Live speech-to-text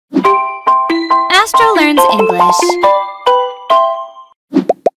Astro Learns English.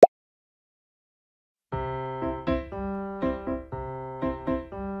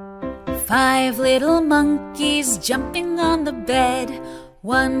 Five little monkeys jumping on the bed.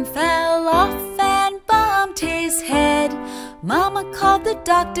 One fell off and bumped his head. Mama called the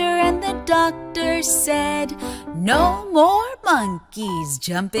doctor and the doctor said, "No more monkeys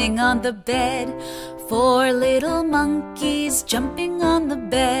jumping on the bed." Four little monkeys jumping on the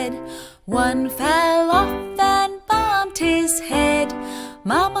bed. One fell off and bumped his head.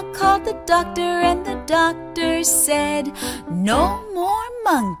 Mama called the doctor and the doctor said, "No more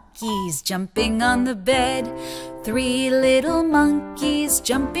monkeys jumping on the bed." Three little monkeys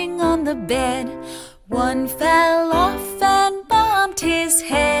jumping on the bed. One fell off and bumped his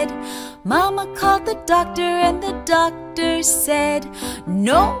head. Mama called the doctor and the doctor said,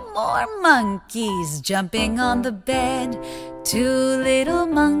 "No more monkeys jumping on the bed." Two little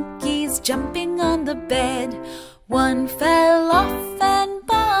monkeys jumping on the bed. One fell off and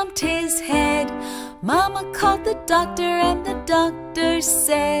bumped his head. Mama called the doctor and the doctor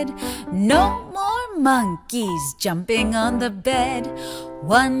said, "No more monkeys jumping on the bed."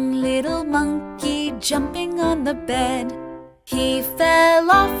 One little monkey jumping on the bed. He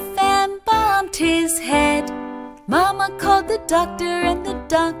fell off and bumped his head. Mama called the doctor and the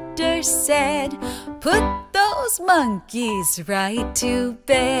doctor said, "Put those monkeys right to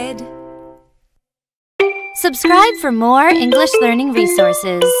bed." Subscribe for more English learning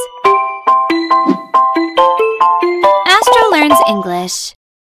resources. Astro Learns English.